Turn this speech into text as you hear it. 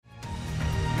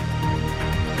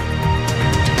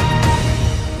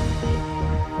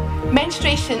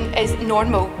menstruation is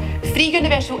normal, free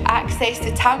universal access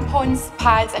to tampons,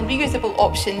 pads and reusable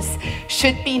options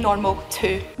should be normal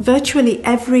too. Virtually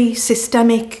every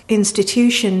systemic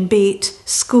institution, be it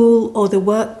school or the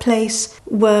workplace,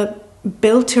 were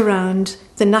built around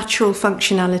the natural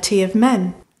functionality of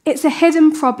men. It's a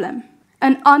hidden problem,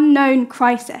 an unknown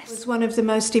crisis. It was one of the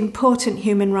most important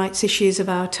human rights issues of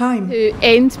our time. To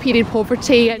end period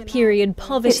poverty. Period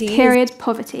poverty. It's period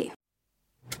poverty.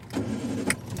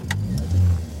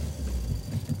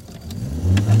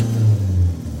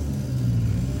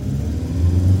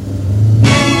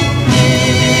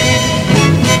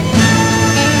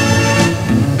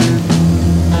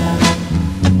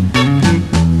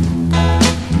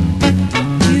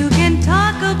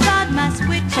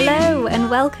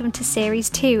 Welcome to Series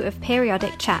 2 of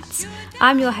Periodic Chats.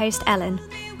 I'm your host, Ellen.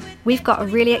 We've got a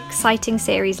really exciting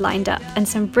series lined up and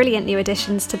some brilliant new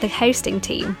additions to the hosting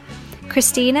team.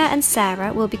 Christina and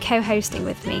Sarah will be co-hosting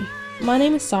with me. My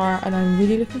name is Sarah and I'm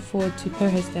really looking forward to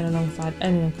co-hosting alongside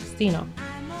Ellen and Christina.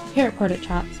 Here at Periodic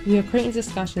Chats, we are creating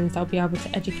discussions that will be able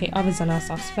to educate others on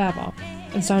ourselves further,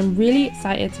 and so I'm really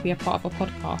excited to be a part of a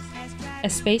podcast, a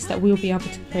space that we will be able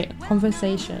to create a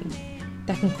conversation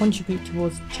that can contribute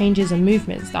towards changes and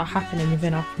movements that are happening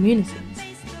within our communities.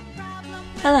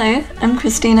 Hello, I'm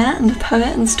Christina. I'm a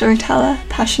poet and storyteller,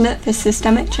 passionate for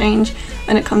systemic change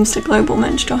when it comes to global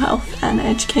menstrual health and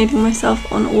educating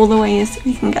myself on all the ways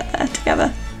we can get there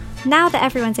together. Now that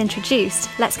everyone's introduced,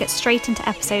 let's get straight into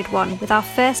episode 1 with our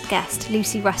first guest,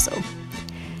 Lucy Russell.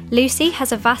 Lucy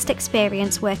has a vast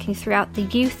experience working throughout the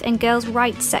youth and girls'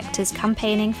 rights sectors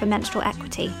campaigning for menstrual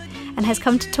equity, and has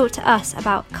come to talk to us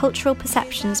about cultural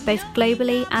perceptions both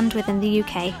globally and within the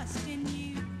UK.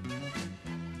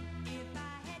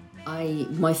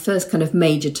 My first kind of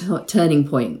major turning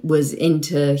point was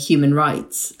into human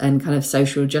rights and kind of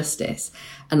social justice.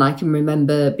 And I can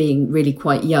remember being really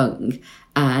quite young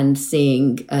and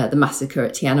seeing the massacre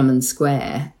at Tiananmen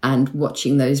Square and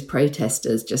watching those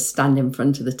protesters just stand in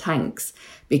front of the tanks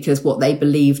because what they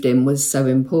believed in was so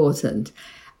important.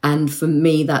 And for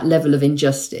me, that level of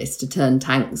injustice to turn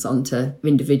tanks onto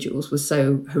individuals was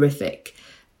so horrific.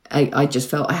 I just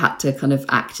felt I had to kind of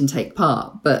act and take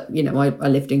part. But, you know, I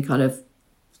lived in kind of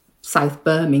South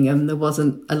Birmingham. There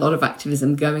wasn't a lot of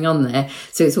activism going on there.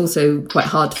 So it's also quite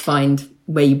hard to find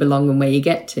where you belong and where you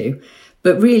get to.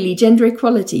 But really, gender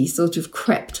equality sort of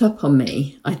crept up on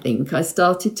me, I think. I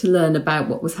started to learn about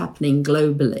what was happening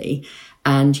globally.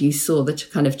 And you saw the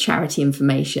kind of charity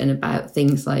information about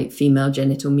things like female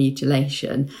genital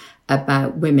mutilation,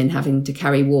 about women having to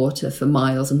carry water for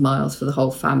miles and miles for the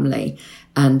whole family,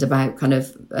 and about kind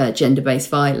of gender-based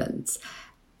violence.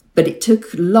 But it took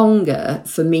longer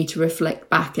for me to reflect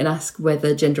back and ask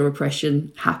whether gender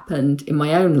oppression happened in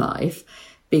my own life,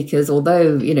 because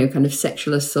although, you know, kind of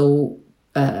sexual assault,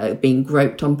 being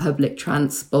groped on public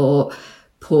transport,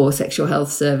 poor sexual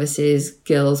health services,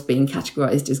 girls being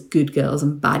categorised as good girls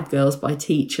and bad girls by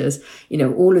teachers, you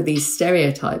know, all of these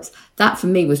stereotypes, that for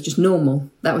me was just normal.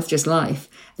 That was just life.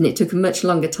 And it took a much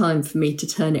longer time for me to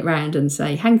turn it around and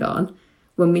say, hang on,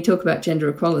 when we talk about gender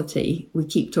equality, we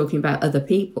keep talking about other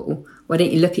people. Why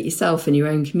don't you look at yourself and your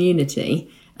own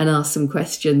community and ask some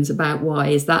questions about why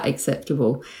is that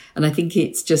acceptable? And I think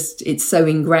it's so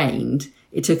ingrained.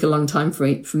 It took a long time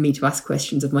for me to ask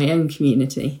questions of my own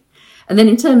community. And then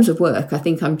in terms of work, I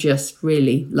think I'm just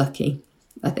really lucky.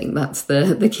 I think that's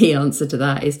the key answer to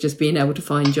that, is just being able to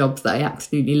find jobs that I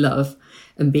absolutely love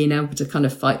and being able to kind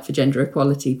of fight for gender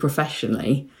equality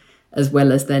professionally, as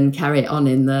well as then carry it on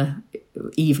in the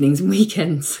evenings and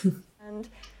weekends. And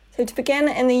so to begin,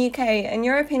 in the UK, in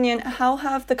your opinion, how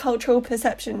have the cultural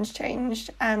perceptions changed?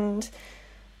 And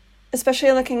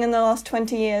especially looking in the last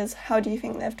 20 years, how do you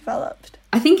think they've developed?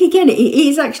 I think, again, it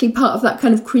is actually part of that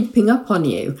kind of creeping up on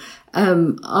you.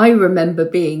 I remember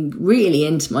being really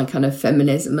into my kind of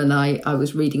feminism, and I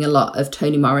was reading a lot of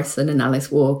Toni Morrison and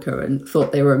Alice Walker and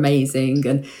thought they were amazing,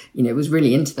 and, you know, was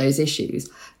really into those issues.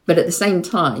 But at the same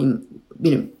time,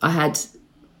 you know, I had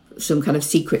some kind of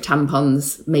secret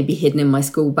tampons maybe hidden in my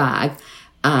school bag,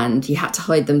 and you had to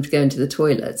hide them to go into the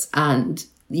toilets. And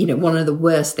you know, one of the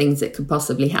worst things that could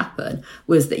possibly happen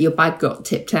was that your bag got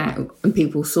tipped out and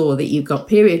people saw that you got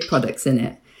period products in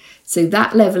it. So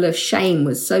that level of shame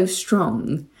was so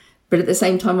strong. But at the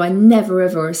same time, I never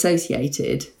ever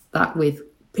associated that with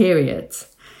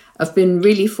periods. I've been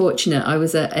really fortunate. I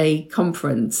was at a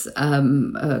conference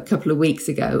a couple of weeks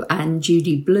ago, and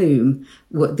Judy Blume,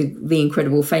 the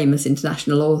incredible famous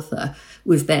international author,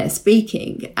 was there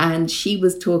speaking, and she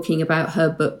was talking about her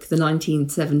book, The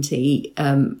 1970,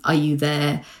 Are You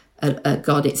There?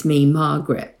 God, It's Me,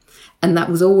 Margaret. And that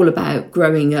was all about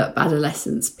growing up,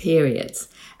 adolescence, periods.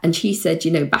 And she said,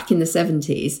 you know, back in the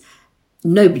 70s,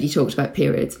 nobody talked about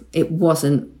periods. It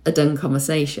wasn't a done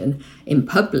conversation in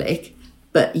public,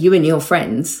 but you and your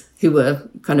friends who were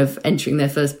kind of entering their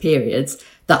first periods,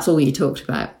 that's all you talked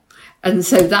about. And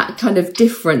so that kind of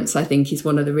difference, I think, is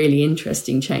one of the really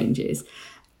interesting changes.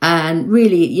 And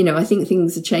really, you know, I think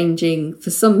things are changing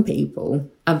for some people,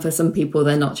 and for some people,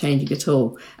 they're not changing at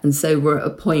all. And so we're at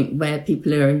a point where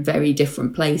people are in very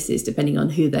different places, depending on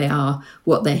who they are,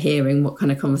 what they're hearing, what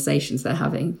kind of conversations they're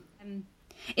having.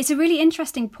 It's a really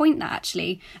interesting point, that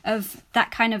actually, of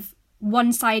that kind of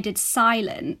one-sided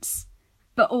silence,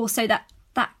 but also that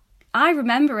I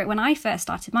remember it when I first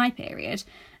started my period.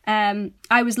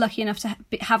 I was lucky enough to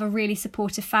have a really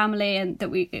supportive family, and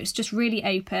that it was just really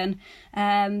open.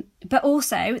 But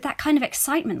also that kind of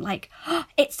excitement, like, oh,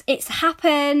 it's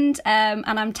happened,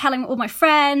 and I'm telling all my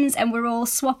friends, and we're all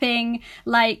swapping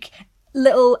like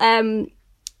little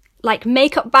like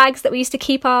makeup bags that we used to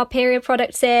keep our period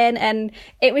products in, and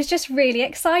it was just really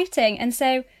exciting. And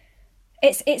so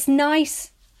it's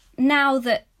nice now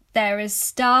that there is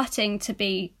starting to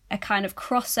be a kind of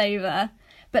crossover,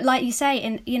 but like you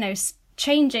say,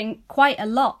 changing quite a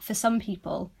lot for some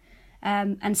people,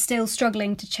 and still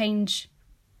struggling to change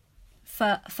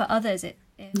for others.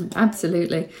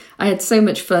 Absolutely. I had so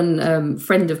much fun.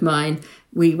 Friend of mine,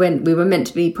 we were meant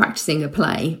to be practicing a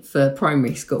play for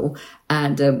primary school,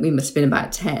 and we must have been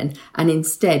about 10, and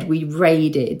instead we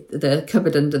raided the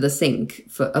cupboard under the sink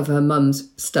of her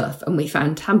mum's stuff, and we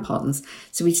found tampons.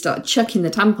 So we started chucking the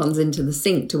tampons into the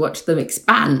sink to watch them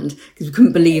expand, because we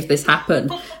couldn't believe this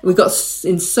happened. We got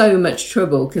in so much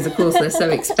trouble because, of course, they're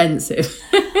so expensive.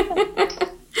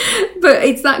 But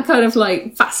it's that kind of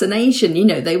like fascination, you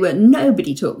know,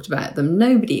 nobody talked about them,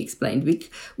 nobody explained.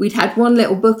 We'd had one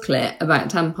little booklet about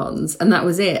tampons, and that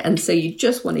was it. And so you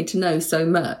just wanted to know so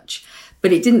much,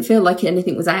 but it didn't feel like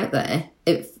anything was out there.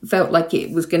 It felt like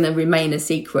it was going to remain a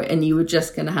secret, and you were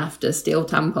just going to have to steal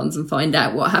tampons and find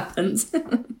out what happens.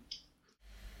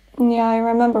 Yeah, I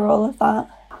remember all of that.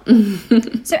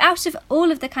 So out of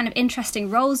all of the kind of interesting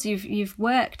roles you've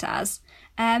worked as,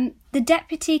 the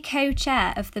deputy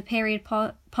co-chair of the Period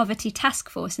Poverty Task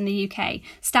Force in the UK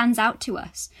stands out to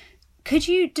us. Could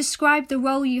you describe the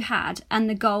role you had and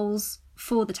the goals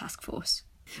for the task force?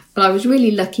 Well, I was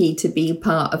really lucky to be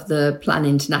part of the Plan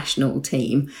International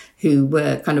team, who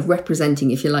were kind of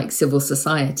representing, if you like, civil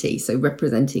society. So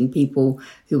representing people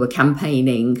who were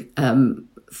campaigning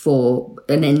for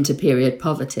an end to period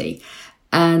poverty.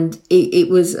 And it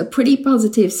was a pretty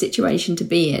positive situation to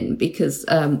be in, because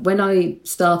when I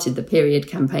started the period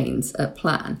campaigns at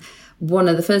Plan, one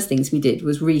of the first things we did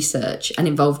was research, and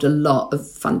involved a lot of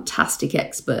fantastic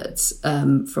experts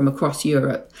from across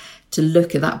Europe to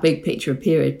look at that big picture of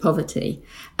period poverty.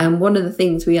 And one of the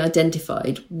things we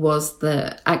identified was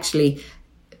that actually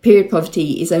period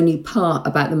poverty is only part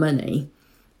about the money.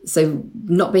 So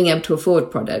not being able to afford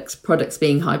products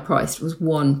being high priced was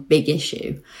one big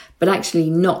issue, but actually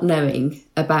not knowing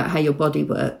about how your body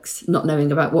works, not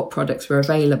knowing about what products were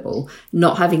available,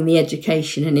 not having the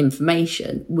education and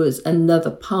information was another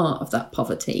part of that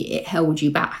poverty. It held you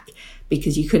back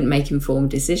because you couldn't make informed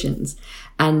decisions.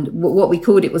 And what we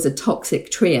called it was a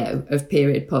toxic trio of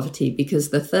period poverty,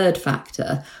 because the third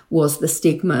factor was the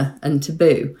stigma and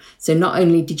taboo. So not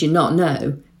only did you not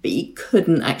know, but you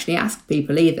couldn't actually ask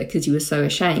people either because you were so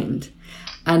ashamed.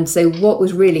 And so what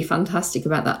was really fantastic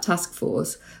about that task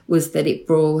force was that it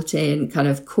brought in kind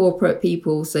of corporate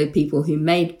people, so people who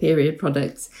made period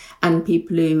products and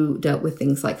people who dealt with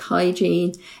things like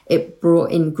hygiene. It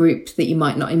brought in groups that you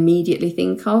might not immediately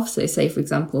think of. So say, for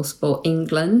example, Sport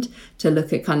England, to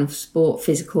look at kind of sport,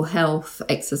 physical health,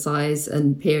 exercise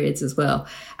and periods as well.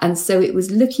 And so it was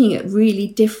looking at really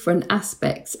different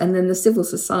aspects. And then the civil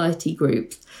society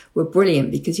groups were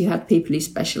brilliant, because you had people who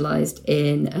specialised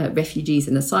in refugees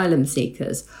and asylum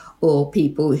seekers, or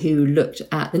people who looked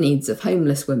at the needs of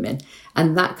homeless women.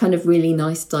 And that kind of really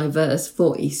nice, diverse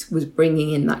voice was bringing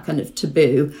in that kind of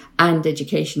taboo and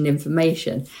education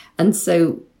information. And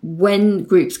so when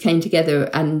groups came together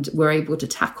and were able to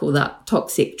tackle that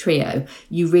toxic trio,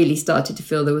 you really started to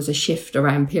feel there was a shift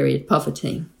around period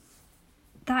poverty.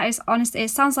 That is, honestly, it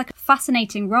sounds like a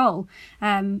fascinating role.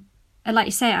 And like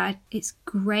you say, it's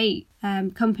great.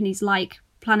 Companies like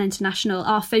Plan International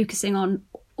are focusing on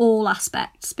all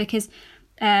aspects, because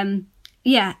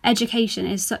education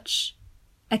is such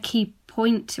a key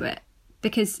point to it,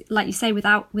 because like you say,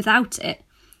 without it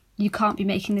you can't be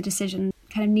making the decision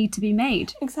kind of need to be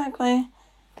made. Exactly.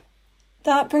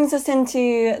 That brings us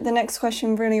into the next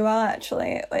question really well,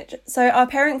 actually. So our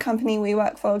parent company we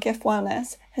work for, GIF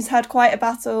Wellness, has had quite a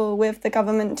battle with the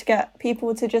government to get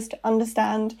people to just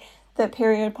understand that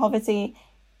period poverty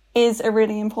is a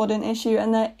really important issue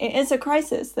and that it is a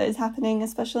crisis that is happening,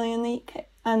 especially in the UK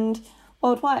and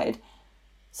worldwide.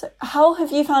 So how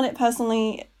have you found it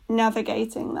personally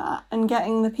navigating that and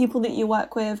getting the people that you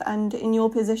work with and in your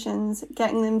positions,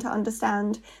 getting them to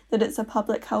understand that it's a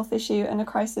public health issue and a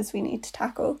crisis we need to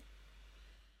tackle?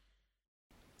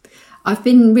 I've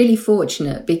been really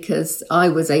fortunate because I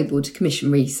was able to commission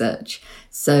research.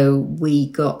 So we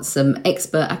got some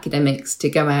expert academics to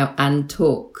go out and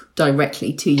talk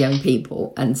directly to young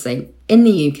people and say, in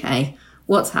the UK,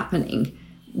 what's happening?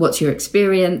 What's your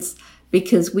experience?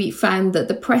 Because we found that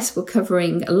the press were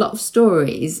covering a lot of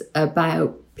stories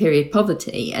about period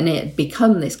poverty and it had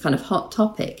become this kind of hot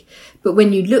topic. But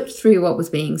when you looked through what was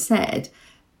being said,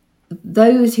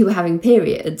 those who were having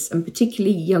periods, and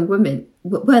particularly young women,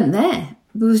 weren't there.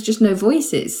 There was just no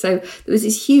voices. So there was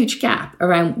this huge gap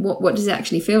around what does it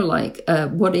actually feel like?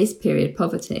 What is period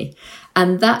poverty?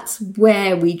 And that's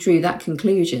where we drew that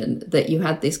conclusion that you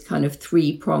had this kind of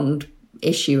three-pronged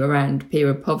issue around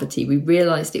period poverty. We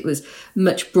realised it was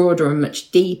much broader and much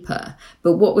deeper.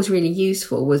 But what was really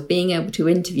useful was being able to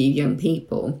interview young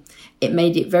people. It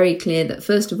made it very clear that,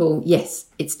 first of all, yes,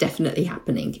 it's definitely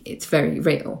happening. It's very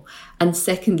real. And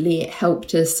secondly, it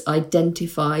helped us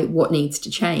identify what needs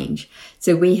to change.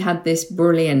 So we had this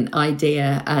brilliant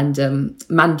idea, and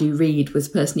Mandu Reid was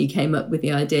the person who came up with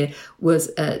the idea, was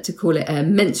to call it a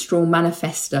menstrual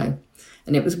manifesto.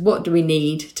 And it was, what do we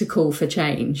need to call for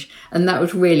change? And that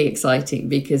was really exciting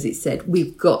because it said,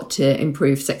 we've got to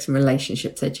improve sex and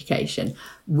relationships education.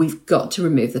 We've got to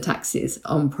remove the taxes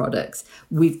on products.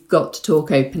 We've got to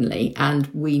talk openly. And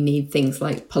we need things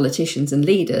like politicians and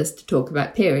leaders to talk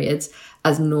about periods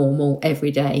as normal,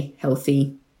 everyday,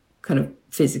 healthy, kind of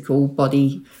physical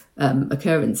body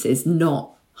occurrences, not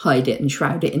hide it and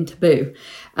shroud it in taboo.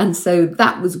 And so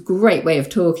that was a great way of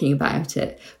talking about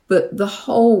it. But the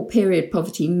whole period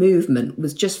poverty movement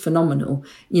was just phenomenal.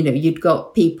 You know, you'd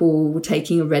got people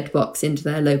taking a red box into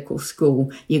their local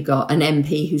school. You got an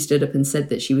MP who stood up and said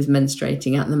that she was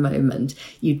menstruating at the moment.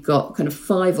 You'd got kind of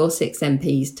 5 or 6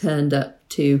 MPs turned up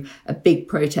to a big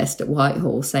protest at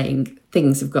Whitehall saying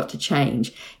things have got to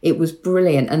change. It was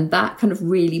brilliant. And that kind of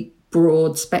really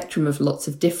broad spectrum of lots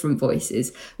of different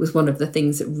voices was one of the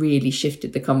things that really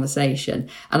shifted the conversation.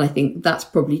 And I think that's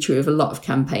probably true of a lot of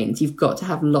campaigns. You've got to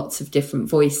have lots of different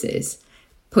voices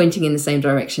pointing in the same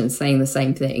direction, saying the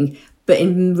same thing, but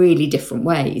in really different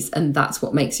ways. And that's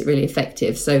what makes it really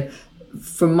effective. So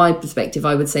from my perspective,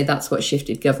 I would say that's what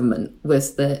shifted government,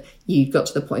 was that you got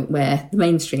to the point where the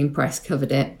mainstream press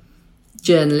covered it.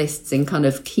 Journalists in kind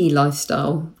of key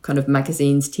lifestyle kind of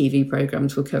magazines, TV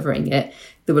programmes were covering it.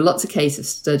 There were lots of case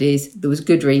studies, there was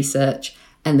good research,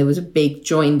 and there was a big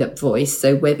joined up voice.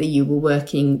 So whether you were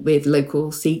working with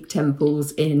local Sikh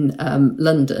temples in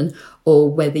London,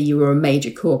 or whether you were a major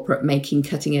corporate making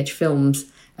cutting edge films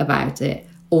about it,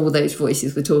 all those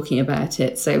voices were talking about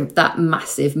it. So that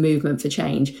massive movement for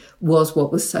change was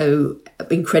what was so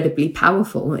incredibly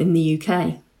powerful in the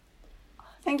UK.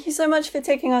 Thank you so much for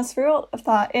taking us through all of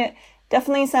that. It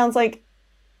definitely sounds like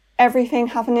everything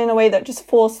happened in a way that just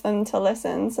forced them to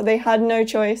listen. So they had no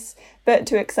choice but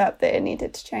to accept that it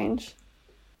needed to change.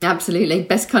 Absolutely.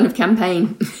 Best kind of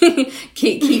campaign.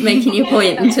 keep making your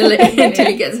point until it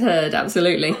gets heard.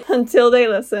 Absolutely. Until they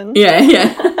listen. Yeah.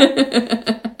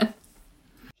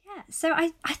 So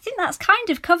I think that's kind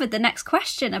of covered the next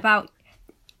question about,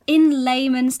 in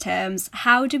layman's terms,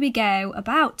 how do we go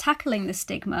about tackling the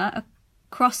stigma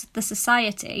across the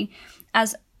society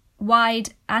as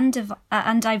wide and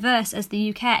diverse as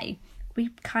the UK? We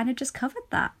kind of just covered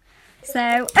that.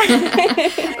 So,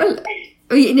 well,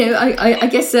 you know, I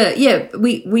guess,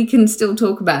 we can still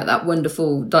talk about that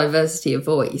wonderful diversity of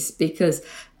voice, because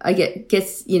I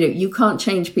guess, you know, you can't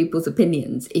change people's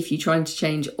opinions if you're trying to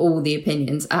change all the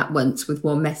opinions at once with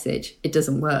one message. It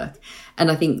doesn't work. And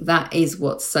I think that is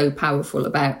what's so powerful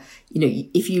about, you know,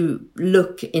 if you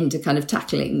look into kind of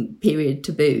tackling period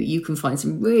taboo, you can find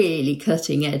some really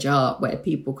cutting edge art where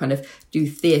people kind of do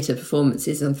theatre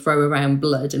performances and throw around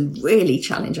blood and really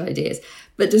challenge ideas.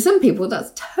 But to some people,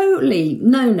 that's totally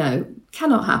no,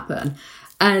 cannot happen.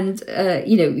 And,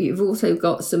 you know, you've also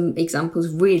got some examples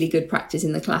of really good practice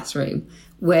in the classroom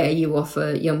where you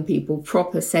offer young people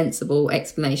proper, sensible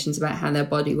explanations about how their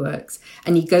body works.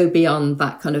 And you go beyond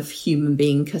that kind of human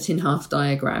being cut in half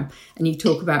diagram, and you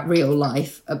talk about real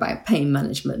life, about pain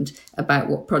management, about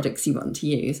what products you want to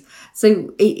use.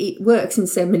 So it works in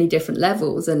so many different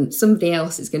levels, and somebody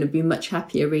else is going to be much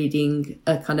happier reading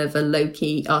a kind of a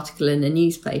low-key article in a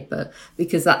newspaper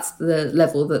because that's the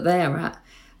level that they're at.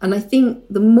 And I think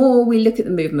the more we look at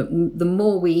the movement, the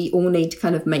more we all need to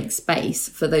kind of make space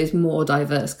for those more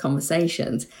diverse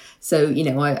conversations. So, you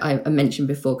know, I mentioned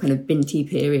before kind of Binti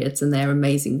periods and their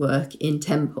amazing work in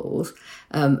temples.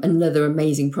 Another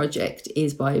amazing project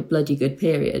is by Bloody Good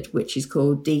Period, which is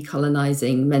called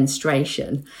Decolonising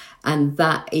Menstruation. And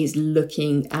that is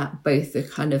looking at both the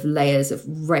kind of layers of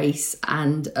race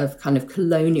and of kind of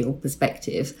colonial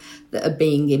perspectives that are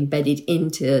being embedded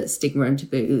into stigma and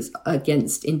taboos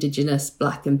against Indigenous,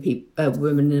 Black and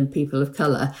women and people of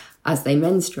colour as they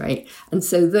menstruate. And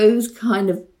so those kind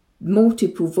of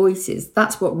multiple voices,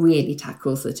 that's what really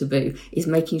tackles the taboo, is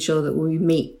making sure that we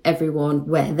meet everyone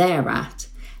where they're at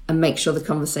and make sure the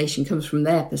conversation comes from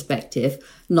their perspective,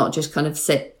 not just kind of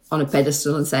sit on a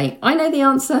pedestal and say, I know the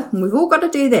answer and we've all got to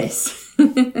do this.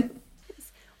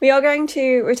 We are going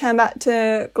to return back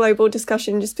to global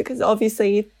discussion just because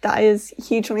obviously that is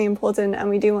hugely important and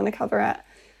we do want to cover it.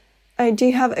 I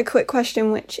do have a quick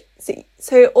question,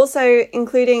 so also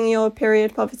including your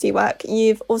period poverty work,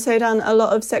 you've also done a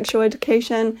lot of sexual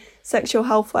education, sexual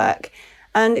health work.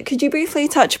 And could you briefly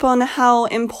touch upon how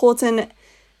important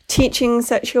teaching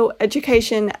sexual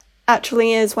education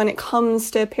actually is when it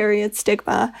comes to period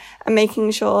stigma and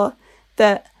making sure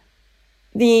that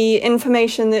the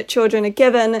information that children are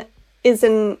given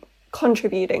isn't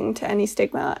contributing to any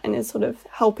stigma and is sort of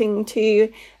helping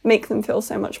to make them feel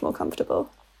so much more comfortable?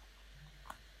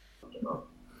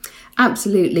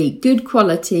 Absolutely. Good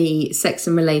quality sex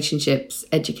and relationships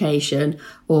education,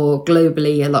 or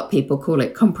globally a lot of people call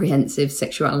it comprehensive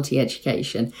sexuality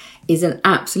education, is an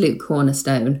absolute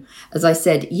cornerstone. As I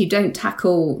said, you don't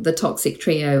tackle the toxic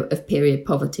trio of period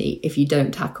poverty if you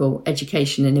don't tackle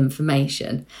education and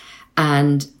information.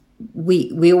 And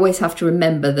we always have to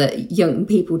remember that young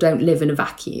people don't live in a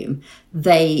vacuum.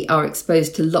 They are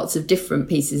exposed to lots of different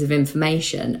pieces of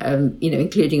information,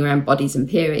 including around bodies and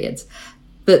periods.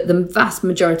 But the vast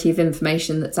majority of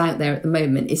information that's out there at the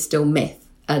moment is still myth,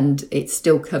 and it's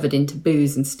still covered in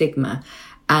taboos and stigma.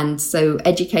 And so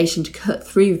education to cut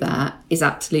through that is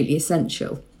absolutely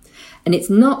essential. And it's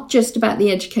not just about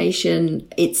the education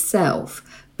itself,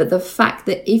 but the fact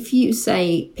that if you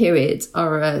say periods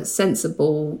are a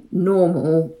sensible,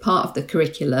 normal part of the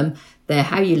curriculum, they're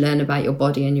how you learn about your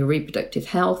body and your reproductive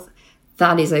health,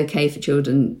 that is okay for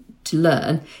children to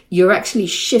learn, you're actually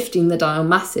shifting the dial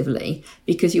massively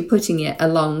because you're putting it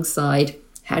alongside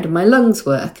how do my lungs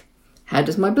work? How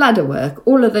does my bladder work?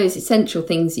 All of those essential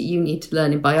things that you need to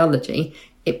learn in biology,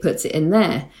 it puts it in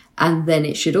there. And then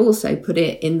it should also put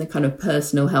it in the kind of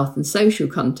personal health and social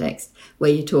context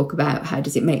where you talk about how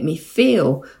does it make me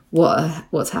feel?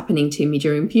 What's happening to me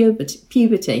during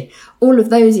puberty? All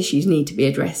of those issues need to be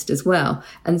addressed as well.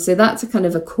 And so that's a kind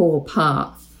of a core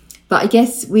part. But I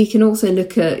guess we can also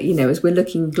look at, as we're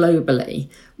looking globally,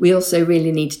 we also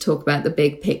really need to talk about the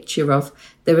big picture of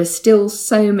there are still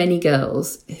so many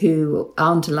girls who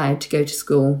aren't allowed to go to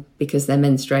school because they're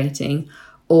menstruating,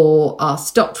 or are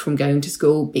stopped from going to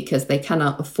school because they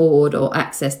cannot afford or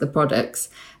access the products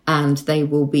and they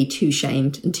will be too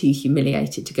shamed and too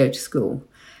humiliated to go to school.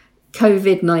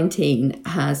 COVID-19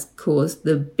 has caused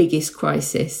the biggest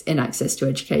crisis in access to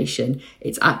education.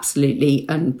 It's absolutely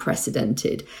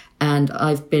unprecedented. And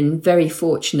I've been very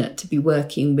fortunate to be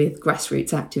working with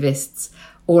grassroots activists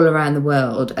all around the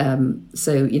world.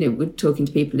 We're talking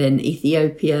to people in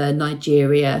Ethiopia,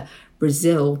 Nigeria,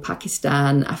 Brazil,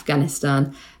 Pakistan,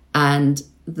 Afghanistan, and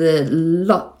the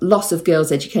loss of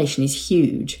girls' education is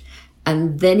huge.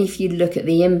 And then if you look at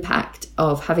the impact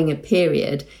of having a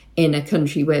period in a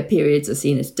country where periods are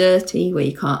seen as dirty, where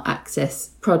you can't access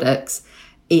products,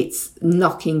 it's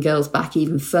knocking girls back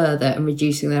even further and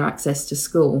reducing their access to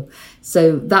school.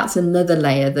 So that's another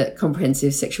layer that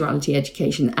comprehensive sexuality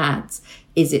education adds,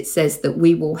 is it says that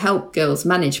we will help girls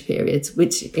manage periods,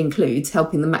 which includes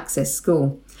helping them access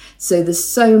school. So there's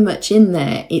so much in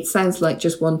there. It sounds like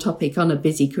just one topic on a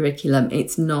busy curriculum.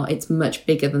 It's not, it's much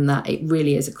bigger than that. It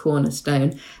really is a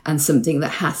cornerstone and something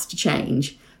that has to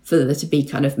change for there to be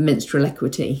kind of menstrual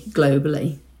equity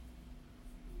globally.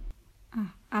 Oh,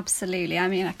 absolutely. I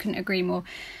mean, I couldn't agree more.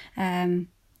 I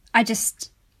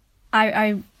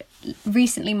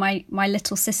recently, my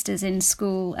little sister's in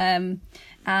school, and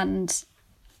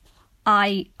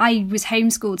I was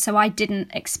homeschooled, so I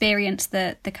didn't experience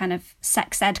the kind of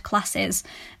sex ed classes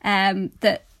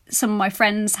that some of my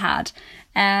friends had.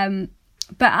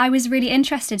 But I was really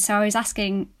interested, so I was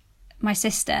asking my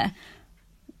sister,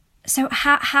 so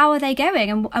how are they going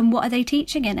and what are they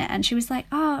teaching in it? And she was like,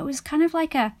 oh, it was kind of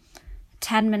like a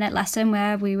 10-minute lesson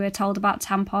where we were told about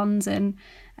tampons and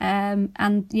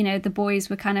you know, the boys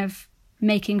were kind of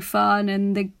making fun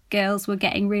and the girls were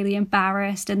getting really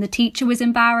embarrassed and the teacher was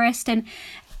embarrassed. And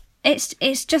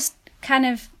it's just kind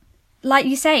of, like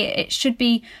you say, it should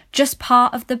be just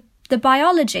part of the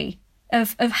biology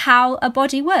of how a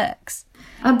body works.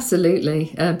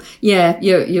 Absolutely. Yeah,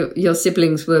 your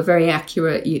siblings were very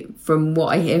accurate. From what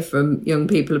I hear from young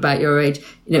people about your age,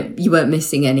 you know, you weren't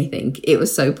missing anything. It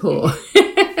was so poor.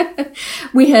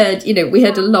 We heard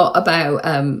a lot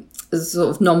about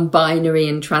sort of non-binary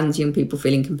and trans young people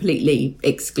feeling completely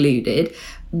excluded.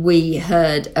 We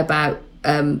heard about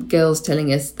girls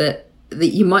telling us that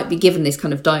you might be given this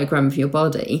kind of diagram of your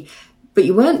body, but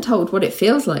you weren't told what it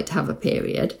feels like to have a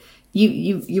period.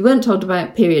 You weren't told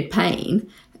about period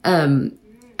pain, and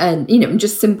you know,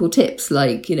 just simple tips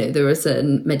like, you know, there are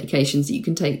certain medications that you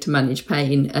can take to manage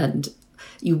pain, and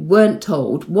you weren't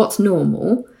told what's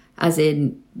normal, as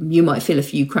in you might feel a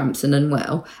few cramps and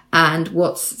unwell, and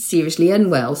what's seriously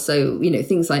unwell. So, you know,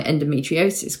 things like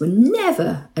endometriosis were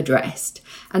never addressed,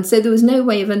 and so there was no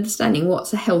way of understanding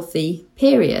what's a healthy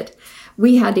period.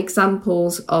 We had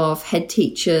examples of head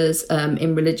teachers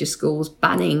in religious schools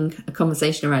banning a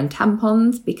conversation around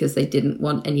tampons because they didn't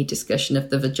want any discussion of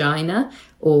the vagina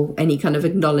or any kind of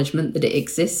acknowledgement that it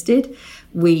existed.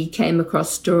 We came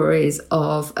across stories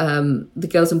of the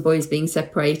girls and boys being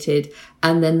separated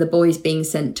and then the boys being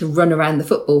sent to run around the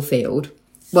football field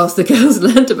whilst the girls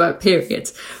learned about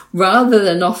periods, rather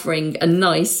than offering a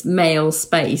nice male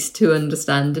space to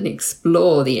understand and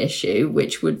explore the issue,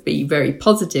 which would be a very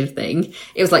positive thing.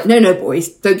 It was like, no, boys,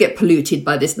 don't get polluted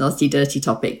by this nasty, dirty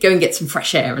topic. Go and get some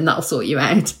fresh air and that'll sort you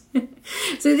out.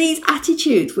 So these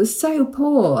attitudes were so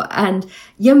poor, and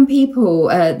young people,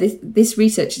 this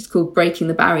research is called Breaking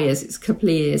the Barriers. It's a couple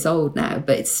of years old now,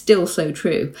 but it's still so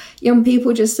true. Young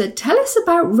people just said, tell us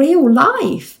about real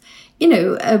life. You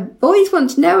know, boys want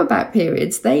to know about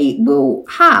periods. They will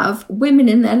have women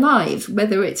in their lives,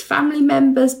 whether it's family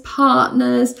members,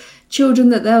 partners, children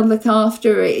that they'll look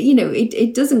after. You know,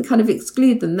 it doesn't kind of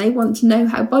exclude them. They want to know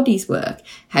how bodies work.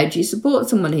 How do you support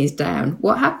someone who's down?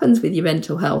 What happens with your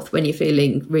mental health when you're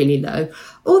feeling really low?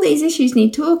 All these issues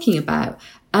need talking about.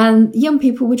 And young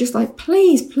people were just like,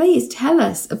 please tell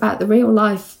us about the real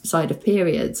life side of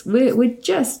periods. We're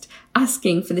just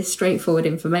asking for this straightforward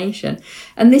information.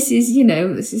 And this is, you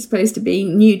know, this is supposed to be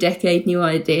new decade, new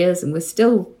ideas, and we're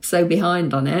still so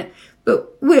behind on it.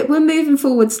 But we're moving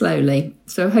forward slowly.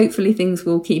 So hopefully things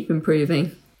will keep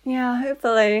improving. Yeah,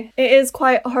 hopefully. It is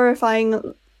quite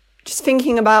horrifying just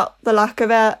thinking about the lack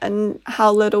of it and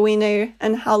how little we know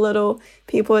and how little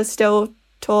people are still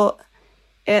taught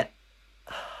it.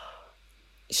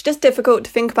 It's just difficult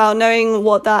to think about knowing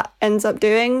what that ends up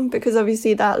doing, because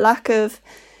obviously that lack of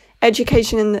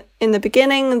education in the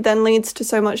beginning then leads to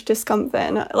so much discomfort.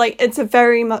 And, like, it's a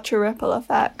very much a ripple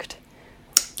effect.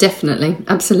 Definitely.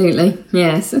 Absolutely.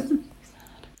 Yes.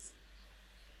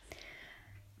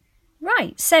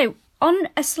 Right. So on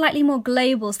a slightly more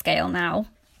global scale now,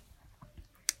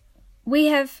 we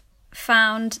have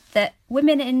found that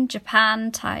women in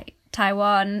Japan,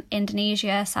 Taiwan,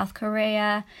 Indonesia, South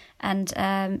Korea and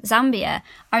Zambia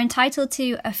are entitled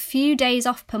to a few days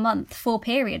off per month for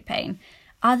period pain.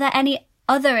 Are there any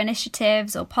other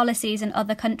initiatives or policies in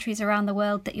other countries around the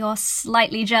world that you're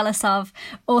slightly jealous of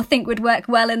or think would work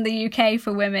well in the UK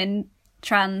for women,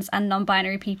 trans and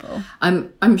non-binary people?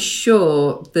 I'm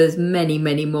sure there's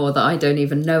many more that I don't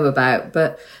even know about,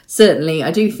 but certainly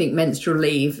I do think menstrual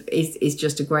leave is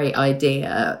just a great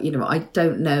idea. You know, I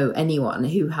don't know anyone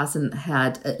who hasn't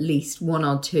had at least one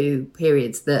or two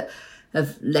periods that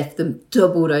have left them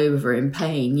doubled over in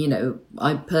pain. You know,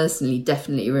 I personally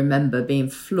definitely remember being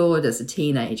floored as a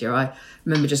teenager. I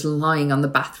remember just lying on the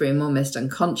bathroom almost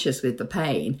unconscious with the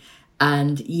pain.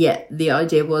 And yet the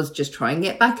idea was just try and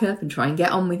get back up and try and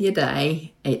get on with your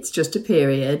day. It's just a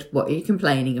period. What are you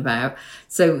complaining about?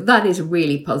 So that is a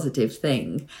really positive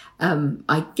thing.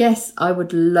 I guess I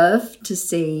would love to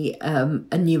see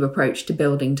a new approach to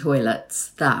building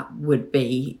toilets. That would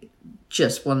be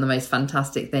just one of the most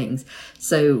fantastic things.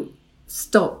 So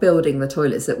stop building the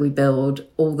toilets that we build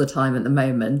all the time at the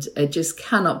moment. I just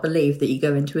cannot believe that you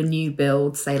go into a new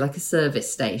build, say like a service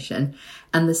station,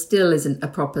 and there still isn't a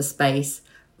proper space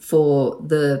for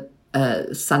the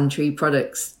sanitary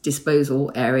products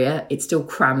disposal area. It's still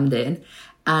crammed in.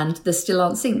 and there still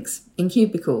aren't sinks in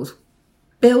cubicles.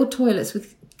 Build toilets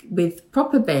with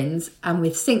proper bins and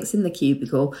with sinks in the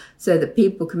cubicle so that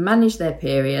people can manage their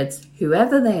periods,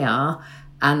 whoever they are,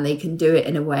 and they can do it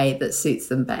in a way that suits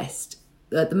them best.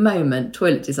 At the moment,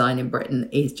 toilet design in Britain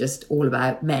is just all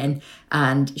about men,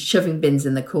 and shoving bins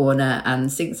in the corner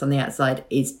and sinks on the outside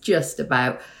is just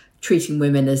about treating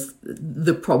women as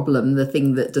the problem, the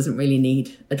thing that doesn't really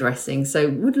need addressing. So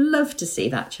would love to see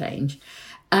that change.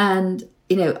 And,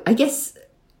 I guess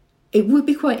it would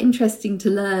be quite interesting to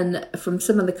learn from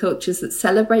some of the cultures that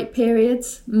celebrate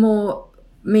periods more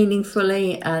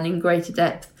meaningfully and in greater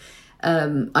depth.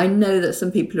 I know that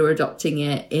some people are adopting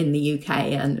it in the UK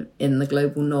and in the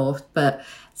global north, but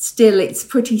still it's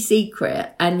pretty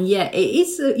secret. And yet it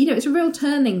is, it's a real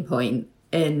turning point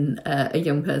in a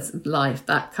young person's life,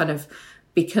 that kind of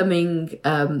becoming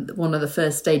one of the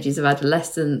first stages of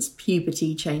adolescence,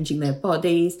 puberty, changing their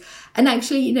bodies. And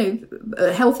actually,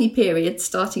 healthy periods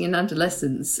starting in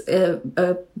adolescence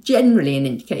are generally an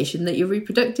indication that your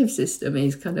reproductive system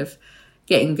is kind of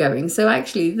getting going. So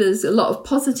actually there's a lot of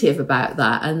positive about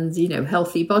that, and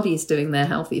healthy bodies doing their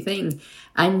healthy thing,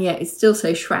 and yet it's still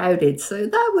so shrouded. So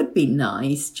that would be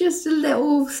nice, just a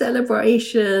little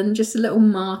celebration, just a little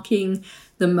marking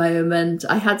the moment.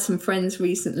 I had some friends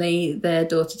recently, their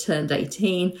daughter turned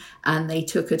 18 and they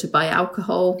took her to buy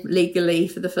alcohol legally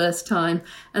for the first time,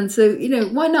 and so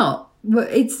why not?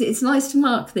 It's nice to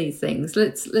mark these things.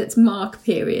 Let's mark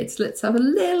periods. Let's have a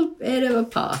little bit of a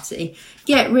party.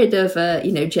 Get rid of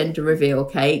gender reveal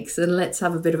cakes, and let's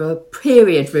have a bit of a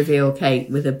period reveal cake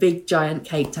with a big giant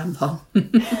cake tampon.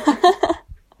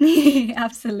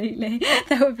 Absolutely,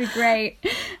 that would be great.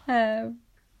 Yeah,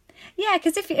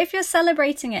 because if you're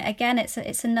celebrating it, again,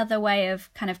 it's another way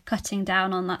of kind of cutting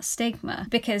down on that stigma,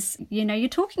 because you're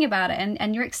talking about it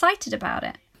and you're excited about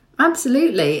it.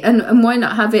 Absolutely. And why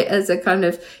not have it as a kind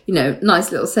of,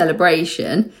 nice little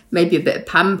celebration, maybe a bit of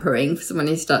pampering for someone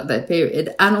who started their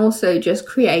period, and also just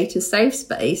create a safe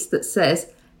space that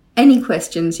says any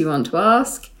questions you want to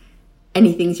ask,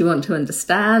 any things you want to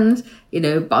understand,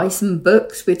 buy some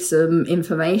books with some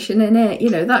information in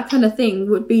it, that kind of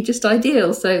thing would be just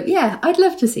ideal. So yeah, I'd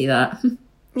love to see that.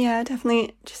 Yeah,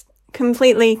 definitely. Just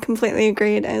completely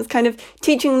agreed. It's kind of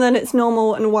teaching that it's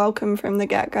normal and welcome from the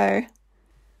get-go.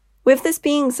 With this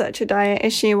being such a dire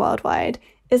issue worldwide,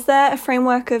 is there a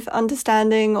framework of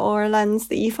understanding or a lens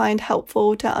that you find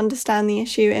helpful to understand the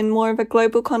issue in more of a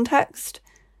global context?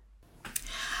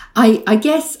 I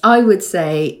guess I would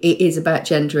say it is about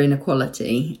gender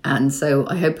inequality. And so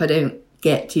I hope I don't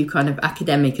get too kind of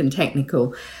academic and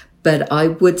technical, but I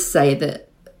would say that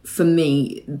for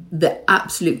me, the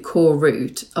absolute core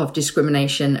root of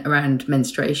discrimination around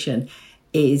menstruation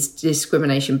is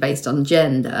discrimination based on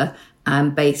gender,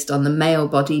 and based on the male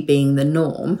body being the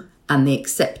norm and the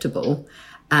acceptable,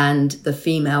 and the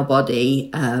female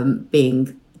body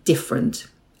being different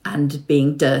and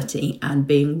being dirty and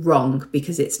being wrong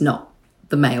because it's not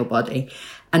the male body.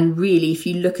 And really, if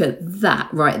you look at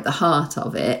that right at the heart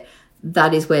of it,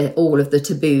 that is where all of the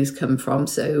taboos come from.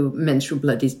 So menstrual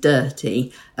blood is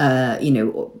dirty.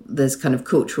 There's kind of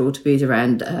cultural taboos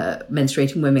around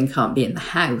menstruating women can't be in the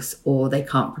house, or they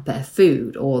can't prepare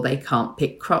food, or they can't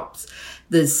pick crops.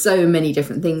 There's so many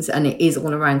different things, and it is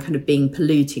all around kind of being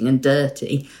polluting and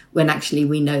dirty, when actually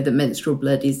we know that menstrual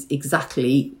blood is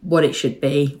exactly what it should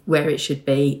be, where it should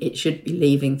be. It should be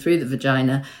leaving through the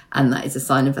vagina, and that is a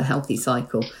sign of a healthy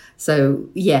cycle. So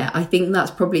yeah, I think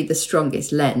that's probably the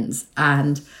strongest lens,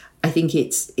 and I think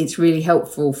it's really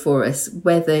helpful for us,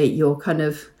 whether you're kind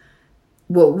of,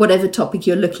 whatever topic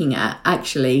you're looking at.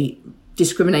 Actually,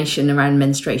 discrimination around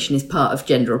menstruation is part of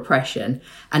gender oppression,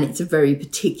 and it's a very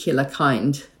particular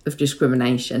kind of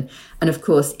discrimination. And of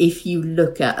course, if you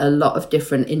look at a lot of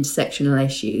different intersectional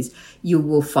issues, you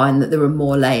will find that there are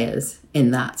more layers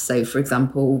in that. So for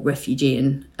example, refugee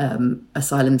and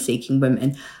asylum seeking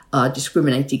women are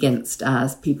discriminated against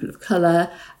as people of colour,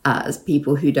 as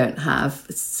people who don't have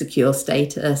secure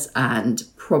status and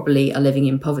probably are living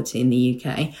in poverty in the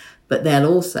UK. But they'll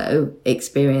also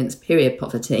experience period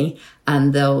poverty,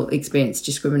 and they'll experience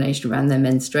discrimination around their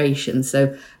menstruation.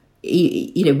 So,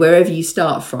 wherever you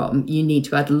start from, you need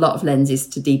to add a lot of lenses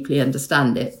to deeply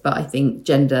understand it. But I think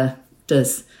gender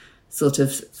does sort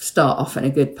of start off in a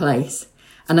good place.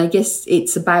 And I guess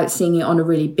it's about seeing it on a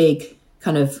really big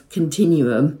kind of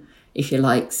continuum, if you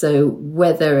like. So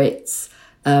whether it's,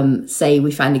 say,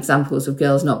 we found examples of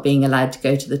girls not being allowed to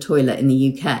go to the toilet in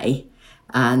the UK,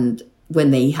 and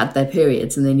when they had their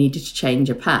periods and they needed to change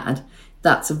a pad,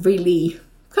 that's a really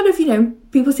kind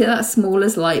of, people say that's small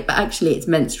as light, but actually it's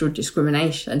menstrual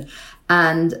discrimination.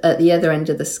 And at the other end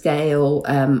of the scale,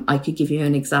 I could give you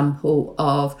an example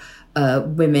of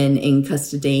women in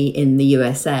custody in the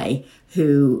USA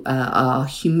who are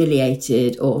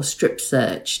humiliated or strip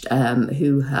searched,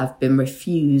 who have been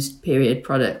refused period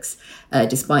products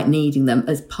despite needing them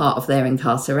as part of their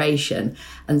incarceration.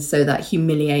 And so that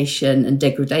humiliation and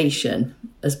degradation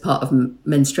as part of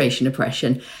menstruation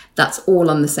oppression, that's all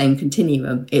on the same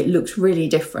continuum. It looks really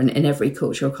different in every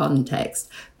cultural context,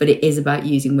 but it is about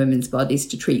using women's bodies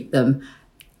to treat them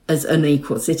as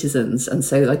unequal citizens. And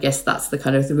so I guess that's the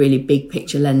kind of the really big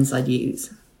picture lens I'd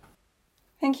use.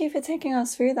 Thank you for taking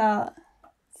us through that.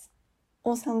 It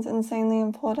all sounds insanely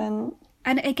important.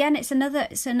 And again, it's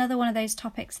another one of those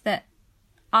topics that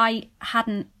I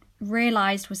hadn't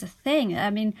realised was a thing. I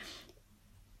mean,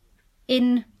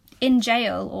 in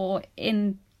jail or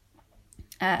in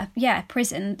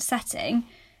prison setting,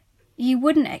 you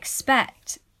wouldn't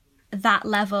expect that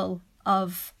level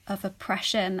of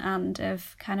oppression and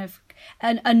of kind of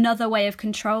another way of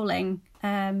controlling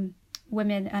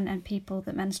women and people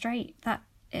that menstruate.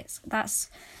 That's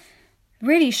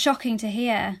really shocking to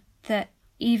hear, that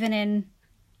even in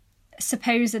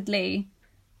supposedly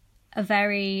a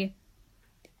very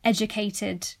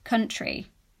educated country,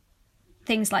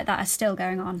 things like that are still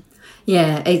going on.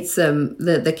 Yeah, it's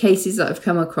the cases that I've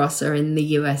come across are in the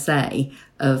USA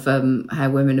of how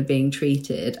women are being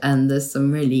treated, and there's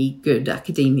some really good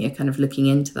academia kind of looking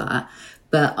into that.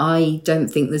 But I don't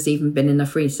think there's even been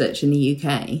enough research in the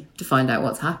UK to find out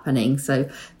what's happening. So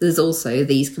there's also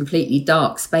these completely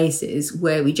dark spaces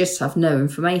where we just have no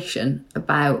information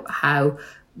about how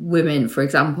women, for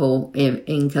example,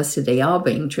 in custody are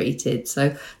being treated.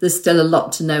 So there's still a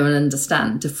lot to know and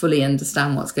understand to fully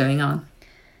understand what's going on.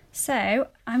 So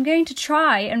I'm going to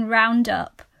try and round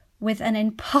up with an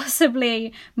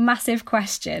impossibly massive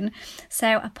question.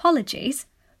 So apologies,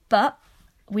 but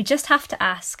we just have to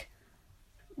ask,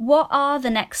 what are the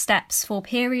next steps for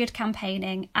period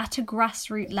campaigning at a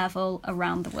grassroots level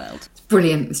around the world? It's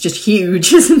brilliant. It's just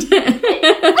huge, isn't it?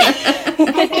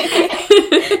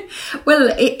 Well,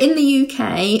 in the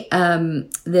UK,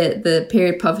 the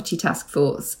Period Poverty Task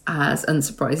Force has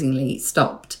unsurprisingly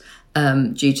stopped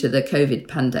due to the COVID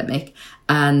pandemic.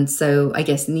 And so I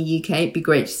guess in the UK, it'd be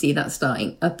great to see that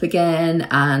starting up again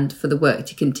and for the work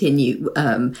to continue.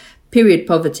 Period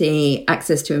poverty,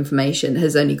 access to information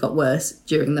has only got worse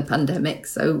during the pandemic.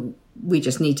 So we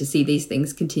just need to see these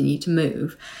things continue to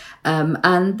move.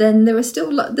 And then there are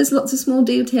still there's lots of small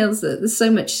details that there's so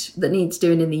much that needs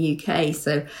doing in the UK.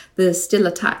 So there's still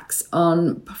a tax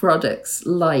on products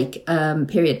like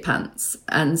period pants.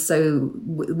 And so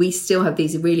we still have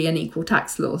these really unequal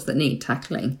tax laws that need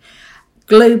tackling.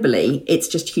 Globally, it's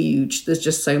just huge. There's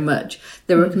just so much.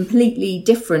 There are completely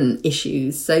different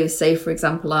issues. So say, for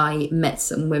example, I met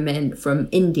some women from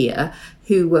India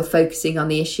who were focusing on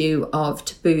the issue of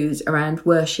taboos around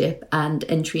worship and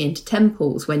entry into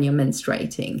temples when you're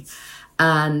menstruating.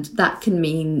 And that can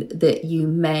mean that you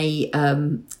may,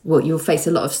 you'll face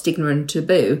a lot of stigma and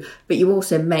taboo, but you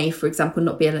also may, for example,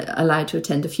 not be allowed to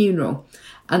attend a funeral.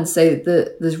 And so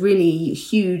there's really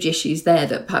huge issues there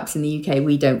that perhaps in the UK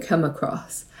we don't come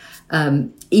across.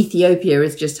 Ethiopia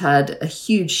has just had a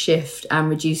huge shift and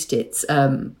reduced its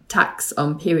tax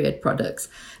on period products.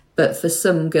 But for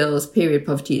some girls, period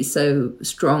poverty is so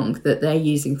strong that they're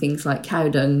using things like cow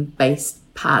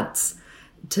dung-based pads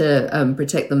to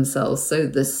protect themselves. So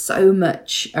there's so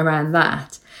much around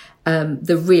that.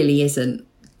 There really isn't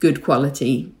good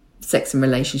quality sex and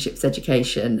relationships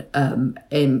education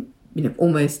in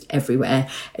almost everywhere.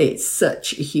 It's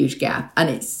such a huge gap, and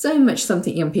it's so much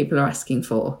something young people are asking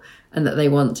for and that they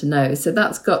want to know. So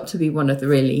that's got to be one of the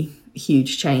really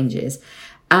huge changes.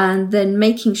 And then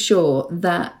making sure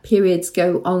that periods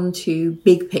go on to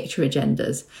big picture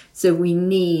agendas. So we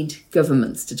need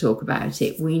governments to talk about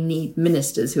it. We need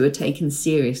ministers who are taken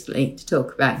seriously to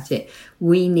talk about it.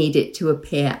 We need it to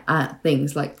appear at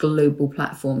things like global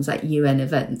platforms, at UN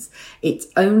events. It's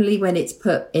only when it's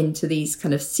put into these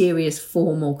kind of serious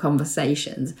formal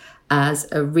conversations as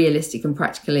a realistic and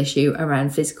practical issue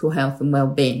around physical health and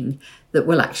well-being that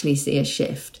we'll actually see a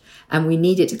shift. And we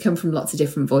need it to come from lots of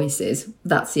different voices.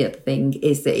 That's the other thing,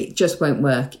 is that it just won't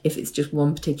work if it's just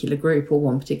one particular group or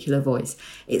one particular voice.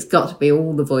 It's got to be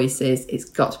all the voices. It's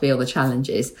got to be all the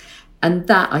challenges. And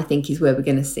that, I think, is where we're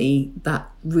going to see that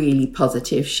really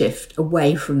positive shift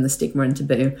away from the stigma and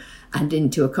taboo and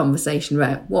into a conversation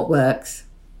about what works,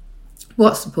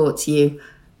 what supports you.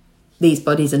 These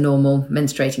bodies are normal.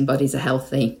 Menstruating bodies are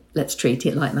healthy. Let's treat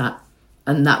it like that.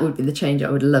 And that would be the change I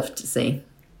would love to see.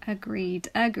 Agreed.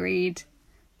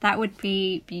 That would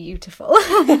be beautiful.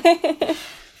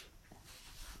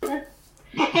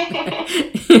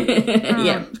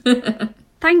 Yeah.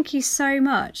 Thank you so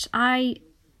much. I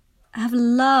have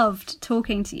loved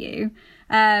talking to you,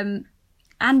 and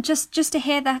just to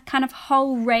hear the kind of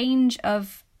whole range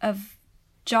of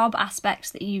job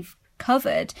aspects that you've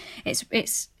covered.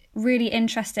 It's really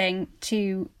interesting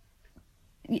to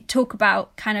talk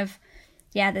about kind of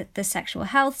the sexual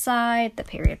health side, the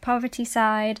period poverty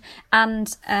side,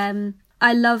 and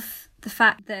I love the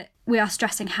fact that we are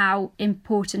stressing how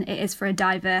important it is for a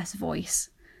diverse voice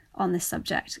on this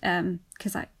subject,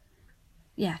 because I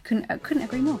couldn't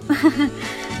agree more.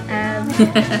 Fantastic.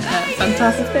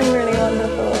 It's been really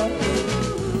wonderful.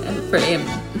 Brilliant.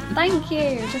 Thank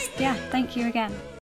you. Thank you again.